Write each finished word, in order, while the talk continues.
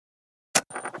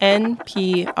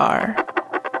NPR.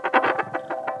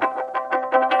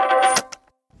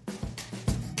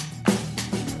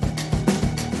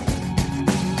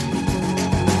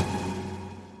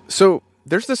 So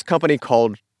there's this company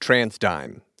called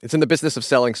TransDigm. It's in the business of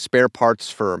selling spare parts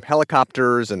for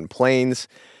helicopters and planes.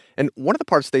 And one of the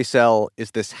parts they sell is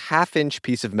this half-inch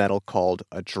piece of metal called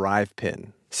a drive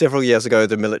pin. Several years ago,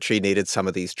 the military needed some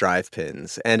of these drive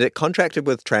pins, and it contracted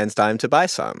with TransDigm to buy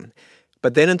some.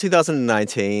 But then in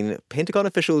 2019, Pentagon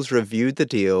officials reviewed the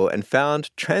deal and found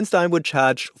TransDigm would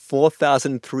charge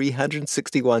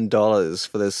 $4,361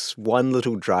 for this one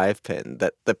little drive pin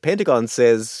that the Pentagon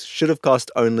says should have cost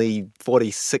only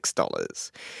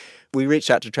 $46. We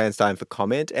reached out to TransDigm for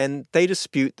comment, and they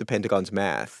dispute the Pentagon's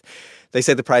math. They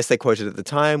say the price they quoted at the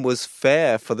time was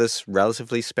fair for this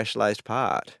relatively specialized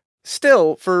part.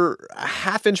 Still, for a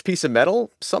half-inch piece of metal,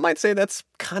 some might say that's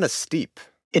kind of steep.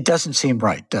 It doesn't seem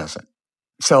right, does it?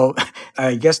 So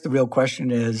I guess the real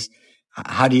question is,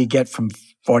 how do you get from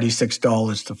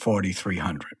 $46 to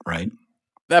 $4,300, right?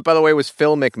 That, by the way, was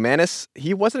Phil McManus.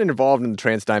 He wasn't involved in the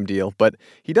TransDigm deal, but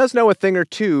he does know a thing or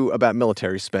two about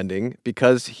military spending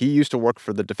because he used to work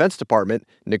for the Defense Department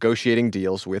negotiating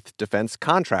deals with defense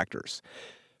contractors.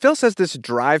 Phil says this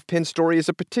drive pin story is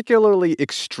a particularly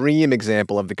extreme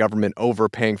example of the government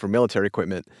overpaying for military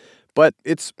equipment, but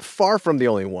it's far from the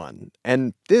only one.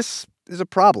 And this is a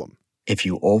problem. If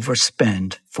you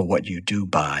overspend for what you do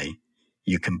buy,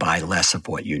 you can buy less of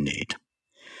what you need.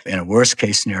 In a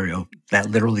worst-case scenario, that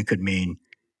literally could mean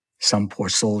some poor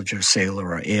soldier, sailor,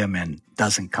 or airman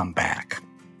doesn't come back.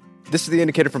 This is The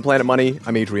Indicator from Planet Money.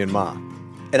 I'm Adrian Ma.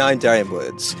 And I'm Darian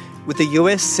Woods. With the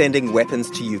US sending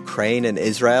weapons to Ukraine and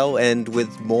Israel, and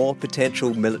with more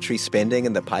potential military spending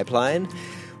in the pipeline,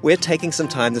 we're taking some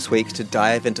time this week to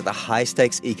dive into the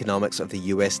high-stakes economics of the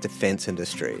US defense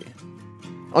industry.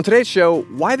 On today's show,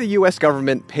 why the U.S.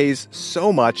 government pays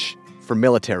so much for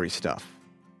military stuff.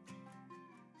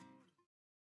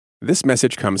 This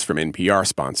message comes from NPR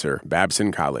sponsor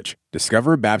Babson College.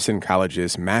 Discover Babson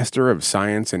College's Master of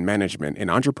Science in Management and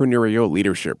Entrepreneurial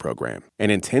Leadership program, an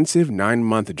intensive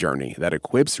 9-month journey that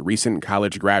equips recent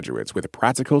college graduates with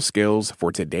practical skills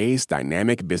for today's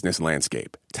dynamic business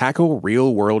landscape. Tackle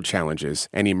real-world challenges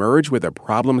and emerge with a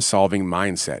problem-solving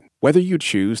mindset. Whether you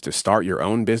choose to start your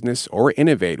own business or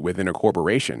innovate within a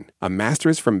corporation, a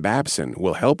master's from Babson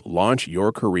will help launch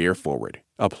your career forward.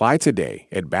 Apply today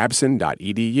at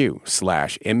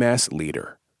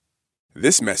babson.edu/msleader.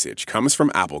 This message comes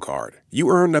from Apple Card. You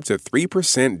earn up to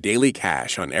 3% daily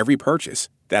cash on every purchase.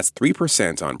 That's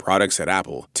 3% on products at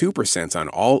Apple, 2% on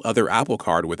all other Apple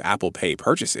Card with Apple Pay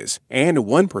purchases, and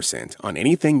 1% on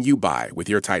anything you buy with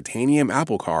your titanium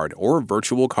Apple Card or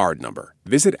virtual card number.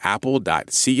 Visit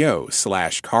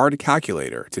apple.co/card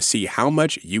calculator to see how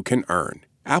much you can earn.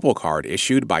 Apple Card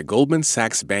issued by Goldman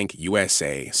Sachs Bank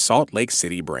USA, Salt Lake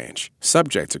City branch.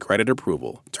 Subject to credit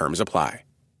approval. Terms apply.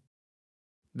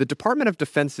 The Department of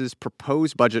Defense's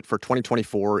proposed budget for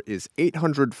 2024 is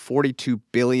 $842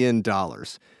 billion.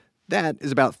 That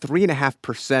is about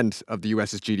 3.5% of the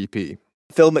U.S.'s GDP.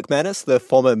 Phil McManus, the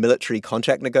former military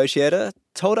contract negotiator,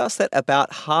 told us that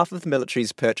about half of the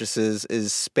military's purchases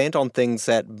is spent on things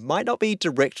that might not be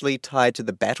directly tied to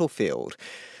the battlefield.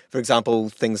 For example,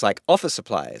 things like office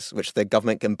supplies, which the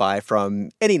government can buy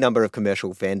from any number of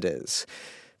commercial vendors.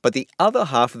 But the other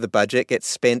half of the budget gets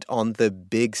spent on the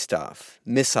big stuff,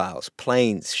 missiles,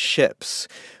 planes, ships.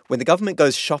 When the government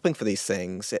goes shopping for these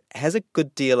things, it has a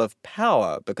good deal of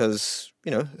power because,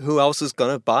 who else is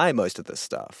going to buy most of this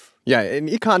stuff? Yeah, in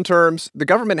econ terms, the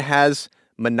government has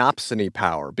monopsony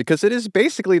power because it is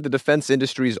basically the defense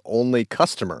industry's only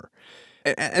customer.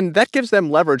 And that gives them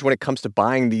leverage when it comes to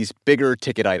buying these bigger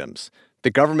ticket items.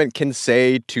 The government can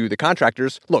say to the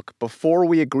contractors, look, before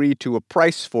we agree to a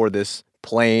price for this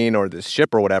plane or this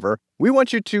ship or whatever, we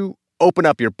want you to open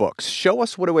up your books. Show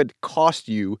us what it would cost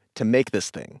you to make this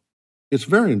thing. It's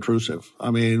very intrusive.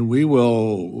 I mean, we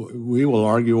will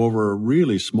argue over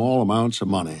really small amounts of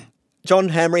money. John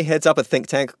Hamre heads up a think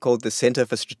tank called the Center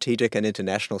for Strategic and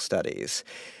International Studies.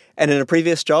 And in a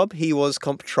previous job, he was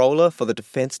comptroller for the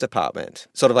Defense Department,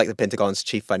 sort of like the Pentagon's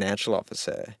chief financial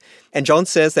officer. And John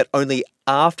says that only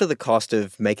after the cost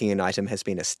of making an item has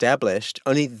been established,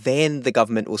 only then the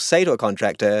government will say to a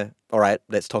contractor, all right,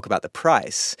 let's talk about the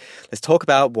price. Let's talk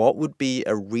about what would be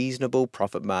a reasonable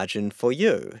profit margin for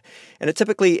you. And it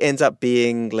typically ends up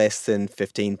being less than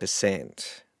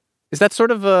 15%. Is that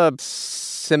sort of a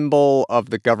symbol of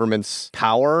the government's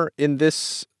power in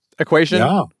this equation?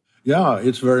 Yeah,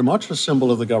 it's very much a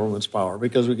symbol of the government's power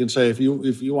because we can say if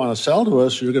you want to sell to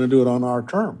us, you're going to do it on our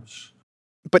terms.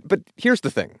 But here's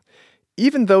the thing.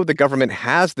 even though the government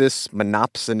has this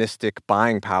monopsonistic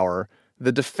buying power,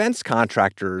 the defense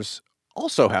contractors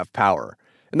also have power.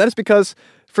 And that is because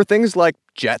for things like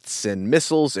jets and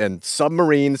missiles and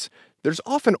submarines, there's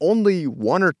often only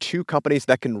one or two companies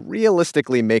that can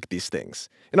realistically make these things.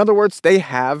 In other words, they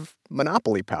have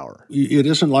monopoly power. It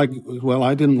isn't like, well,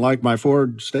 I didn't like my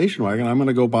Ford station wagon, I'm going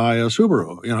to go buy a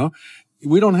Subaru,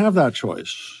 We don't have that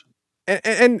choice.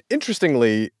 And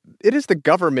interestingly, it is the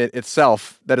government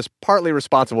itself that is partly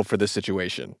responsible for this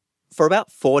situation. For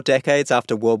about 4 decades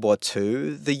after World War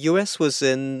II, the US was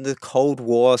in the Cold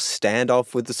War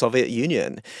standoff with the Soviet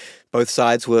Union. Both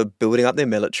sides were building up their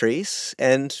militaries,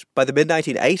 and by the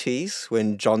mid-1980s,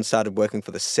 when John started working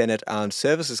for the Senate Armed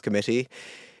Services Committee,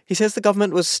 he says the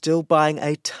government was still buying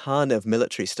a ton of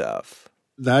military stuff.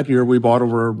 That year, we bought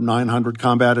over 900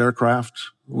 combat aircraft.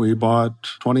 We bought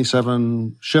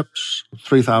 27 ships,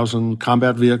 3,000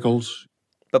 combat vehicles.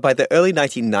 But by the early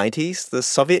 1990s, the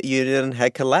Soviet Union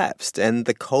had collapsed and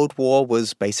the Cold War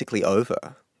was basically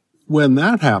over. When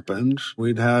that happened,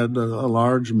 we'd had a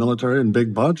large military and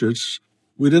big budgets.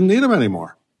 We didn't need them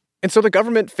anymore. And so the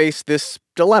government faced this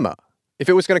dilemma. If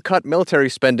it was going to cut military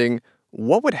spending,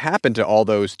 what would happen to all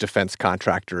those defense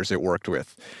contractors it worked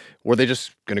with? Were they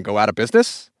just going to go out of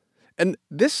business? And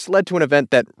this led to an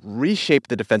event that reshaped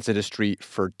the defense industry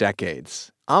for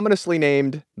decades, ominously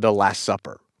named the Last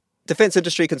Supper. Defense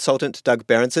industry consultant Doug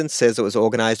Berenson says it was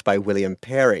organized by William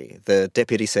Perry, the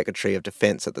Deputy Secretary of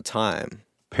Defense at the time.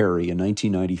 Perry, in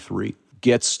 1993,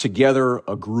 gets together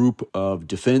a group of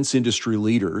defense industry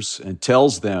leaders and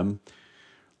tells them,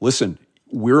 listen,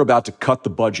 we're about to cut the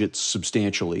budget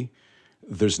substantially.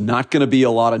 There's not going to be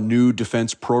a lot of new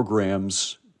defense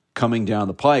programs coming down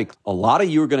the pike. A lot of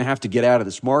you are going to have to get out of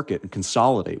this market and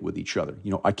consolidate with each other.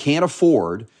 I can't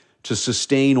afford to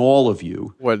sustain all of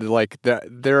you. What, like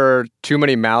there are too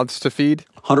many mouths to feed?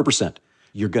 100%.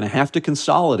 You're going to have to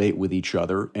consolidate with each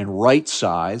other and right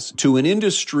size to an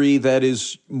industry that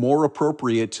is more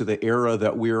appropriate to the era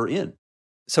that we're in.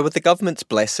 So with the government's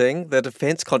blessing, the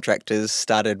defense contractors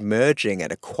started merging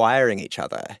and acquiring each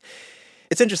other.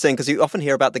 It's interesting because you often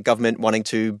hear about the government wanting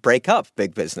to break up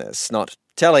big business, not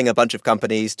telling a bunch of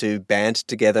companies to band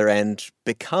together and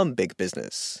become big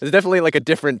business. It's definitely like a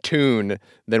different tune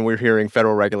than we're hearing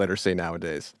federal regulators say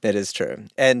nowadays. That is true.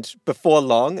 And before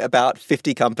long, about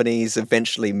 50 companies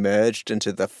eventually merged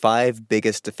into the 5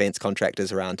 biggest defense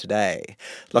contractors around today: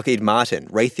 Lockheed Martin,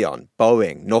 Raytheon,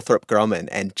 Boeing, Northrop Grumman,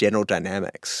 and General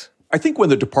Dynamics. I think when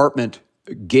the department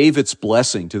gave its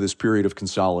blessing to this period of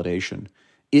consolidation,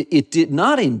 it did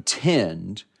not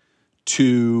intend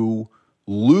to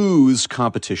lose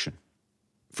competition.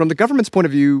 From the government's point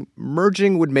of view,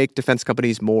 merging would make defense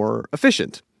companies more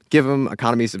efficient, give them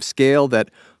economies of scale that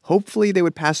hopefully they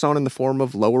would pass on in the form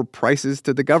of lower prices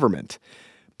to the government.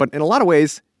 But in a lot of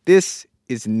ways, this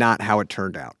is not how it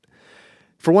turned out.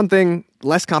 For one thing,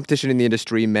 less competition in the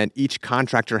industry meant each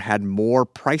contractor had more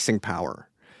pricing power.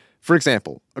 For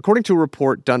example, according to a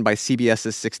report done by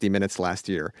CBS's 60 Minutes last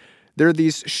year, there are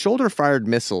these shoulder-fired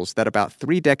missiles that about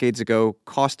 3 decades ago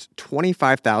cost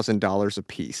 $25,000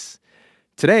 apiece.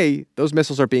 Today, those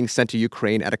missiles are being sent to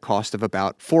Ukraine at a cost of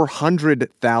about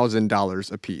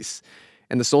 $400,000 apiece.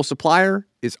 And the sole supplier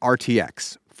is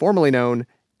RTX, formerly known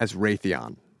as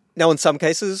Raytheon. Now, in some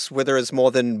cases, where there is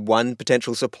more than one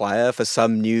potential supplier for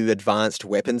some new advanced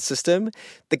weapons system,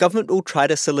 the government will try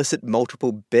to solicit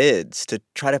multiple bids to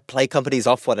try to play companies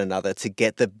off one another to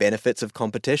get the benefits of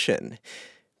competition.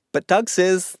 But Doug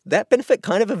says that benefit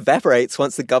kind of evaporates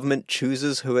once the government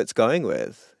chooses who it's going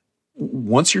with.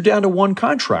 Once you're down to one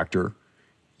contractor,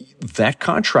 that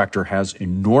contractor has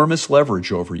enormous leverage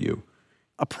over you.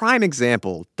 A prime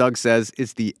example, Doug says,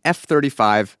 is the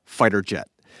F-35 fighter jet.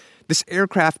 This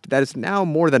aircraft that is now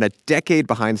more than a decade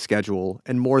behind schedule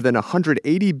and more than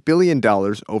 $180 billion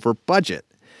over budget.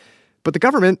 But the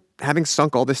government, having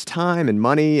sunk all this time and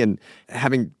money and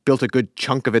having built a good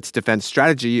chunk of its defense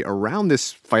strategy around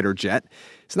this fighter jet,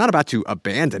 is not about to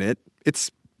abandon it. It's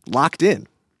locked in.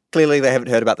 Clearly, they haven't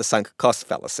heard about the sunk cost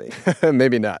fallacy.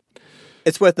 Maybe not.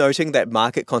 It's worth noting that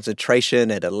market concentration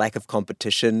and a lack of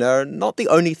competition are not the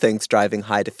only things driving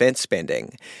high defense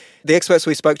spending. The experts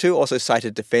we spoke to also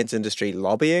cited defense industry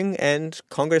lobbying and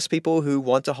Congress people who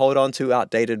want to hold on to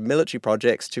outdated military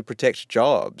projects to protect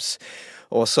jobs.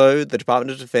 Also, the Department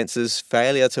of Defense's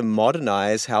failure to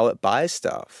modernize how it buys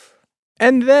stuff.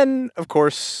 And then, of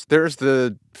course, there's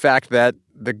the fact that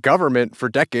the government for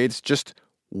decades just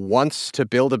wants to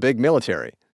build a big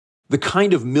military. The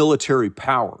kind of military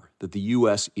power that the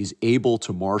U.S. is able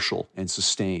to marshal and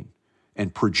sustain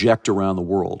and project around the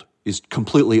world is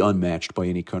completely unmatched by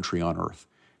any country on earth.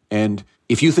 And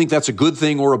if you think that's a good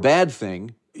thing or a bad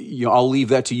thing, I'll leave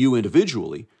that to you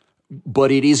individually.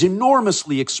 But it is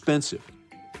enormously expensive.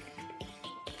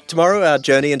 Tomorrow, our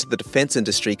journey into the defense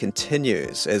industry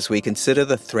continues as we consider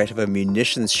the threat of a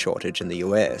munitions shortage in the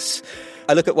US.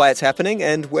 I look at why it's happening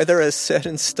and whether a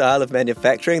certain style of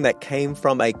manufacturing that came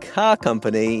from a car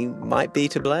company might be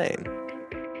to blame.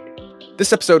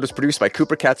 This episode was produced by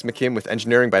Cooper Katz McKim with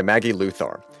engineering by Maggie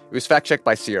Luthar. It was fact-checked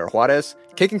by Sierra Juarez.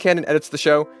 Kagan Cannon edits the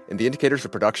show, and The Indicator's a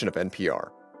production of NPR.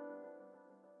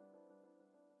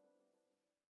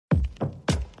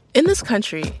 In this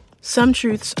country, some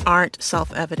truths aren't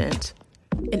self-evident.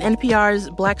 In NPR's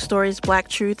Black Stories, Black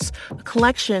Truths, a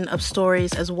collection of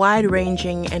stories as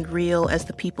wide-ranging and real as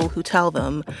the people who tell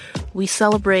them, we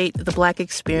celebrate the Black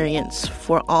experience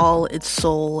for all its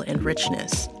soul and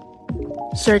richness.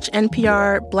 Search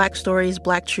NPR Black Stories,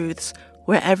 Black Truths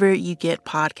wherever you get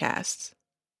podcasts.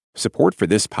 Support for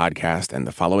this podcast and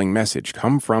the following message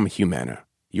come from Humana.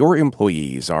 Your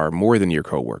employees are more than your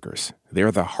coworkers.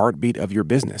 They're the heartbeat of your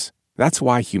business. That's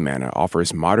why Humana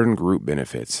offers modern group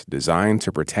benefits designed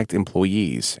to protect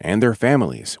employees and their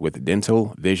families with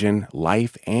dental, vision,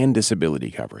 life, and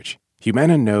disability coverage.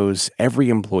 Humana knows every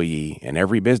employee and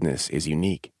every business is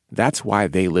unique. That's why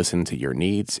they listen to your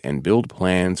needs and build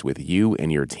plans with you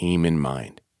and your team in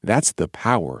mind. That's the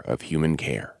power of human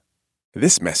care.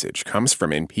 This message comes from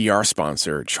NPR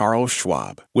sponsor Charles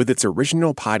Schwab with its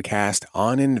original podcast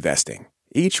on investing.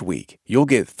 Each week, you'll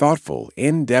get thoughtful,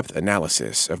 in-depth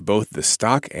analysis of both the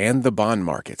stock and the bond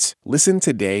markets. Listen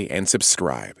today and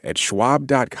subscribe at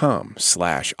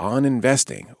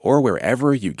schwab.com/oninvesting or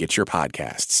wherever you get your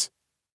podcasts.